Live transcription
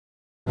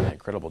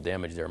incredible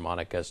damage there,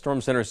 Monica.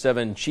 Storm Center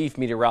 7 Chief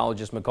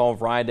Meteorologist McCall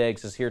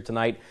Vrydaghs is here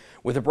tonight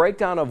with a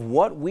breakdown of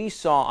what we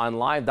saw on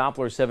live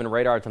Doppler 7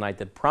 radar tonight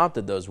that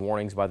prompted those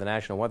warnings by the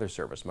National Weather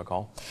Service.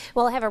 McCall.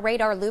 Well, I have a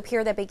radar loop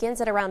here that begins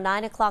at around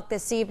 9 o'clock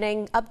this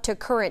evening up to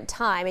current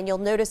time, and you'll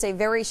notice a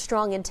very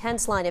strong,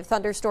 intense line of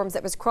thunderstorms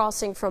that was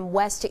crossing from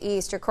west to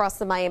east across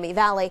the Miami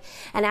Valley.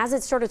 And as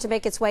it started to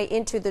make its way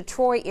into the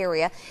Troy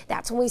area,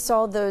 that's when we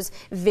saw those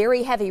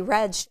very heavy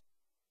reds.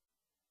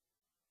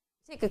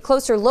 Take a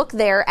closer look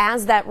there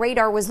as that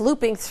radar was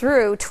looping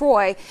through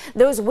Troy.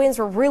 Those winds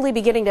were really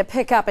beginning to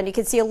pick up, and you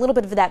can see a little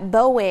bit of that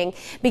bowing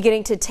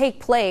beginning to take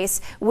place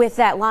with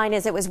that line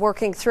as it was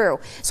working through.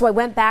 So I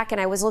went back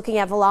and I was looking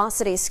at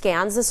velocity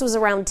scans. This was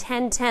around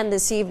 10:10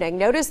 this evening.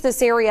 Notice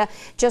this area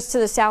just to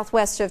the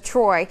southwest of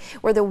Troy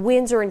where the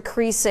winds are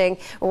increasing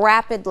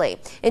rapidly.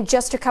 In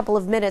just a couple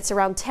of minutes,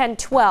 around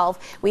 10:12,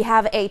 we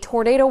have a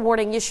tornado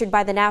warning issued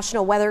by the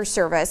National Weather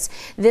Service.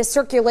 This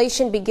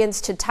circulation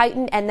begins to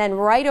tighten, and then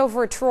right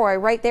over Troy,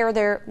 right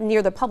there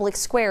near the public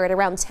square at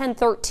around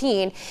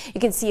 10:13,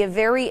 you can see a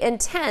very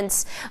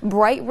intense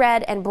bright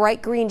red and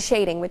bright green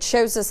shading, which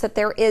shows us that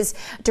there is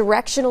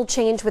directional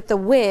change with the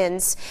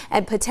winds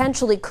and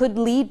potentially could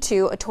lead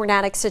to a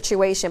tornadic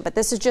situation. But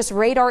this is just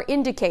radar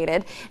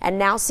indicated, and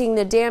now seeing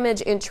the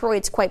damage in Troy,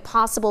 it's quite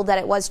possible that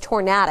it was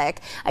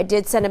tornadic. I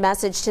did send a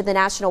message to the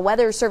National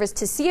Weather Service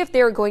to see if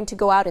they're going to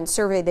go out and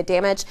survey the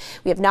damage.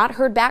 We have not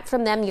heard back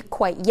from them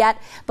quite yet,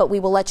 but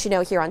we will let you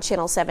know here on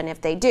Channel 7 if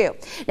they do.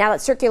 Now that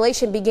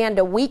circulation began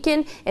to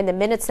weaken in the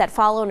minutes that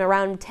followed,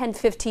 around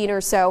 10:15 or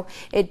so,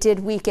 it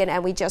did weaken,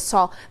 and we just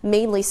saw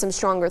mainly some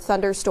stronger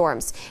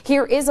thunderstorms.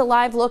 Here is a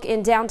live look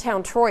in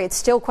downtown Troy. It's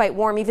still quite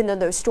warm even though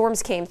those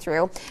storms came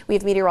through. We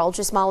have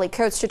meteorologist Molly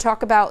Coates to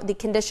talk about the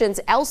conditions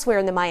elsewhere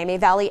in the Miami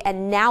Valley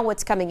and now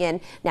what's coming in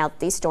now that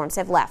these storms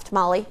have left.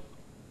 Molly.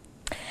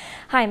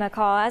 Hi,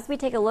 McCall. As we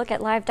take a look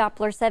at live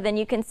Doppler 7,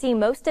 you can see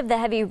most of the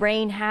heavy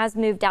rain has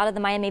moved out of the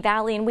Miami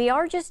Valley, and we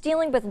are just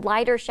dealing with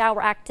lighter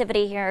shower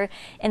activity here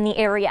in the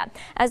area.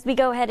 As we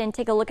go ahead and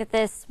take a look at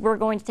this, we're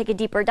going to take a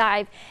deeper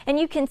dive, and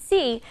you can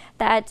see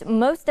that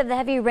most of the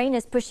heavy rain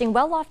is pushing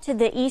well off to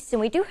the east, and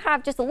we do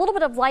have just a little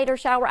bit of lighter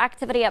shower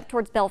activity up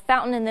towards Bell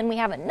Fountain, and then we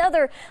have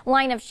another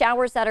line of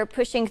showers that are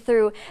pushing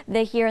through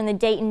here in the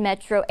Dayton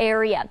metro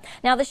area.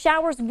 Now, the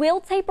showers will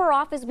taper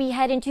off as we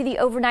head into the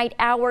overnight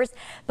hours,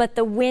 but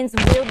the winds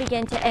will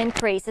begin to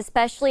increase,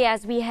 especially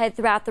as we head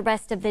throughout the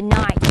rest of the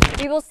night.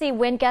 We will see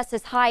wind gusts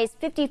as high as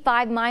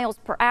 55 miles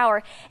per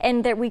hour,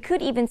 and that we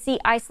could even see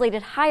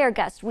isolated higher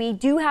gusts. We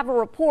do have a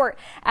report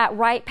at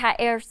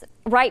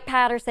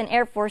Wright-Patterson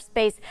Air Force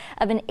Base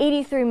of an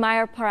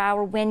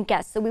 83-mile-per-hour wind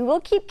gust. So we will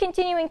keep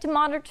continuing to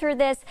monitor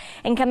this,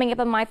 and coming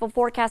up on Mindful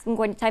Forecast, I'm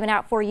going to time it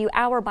out for you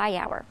hour by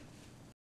hour.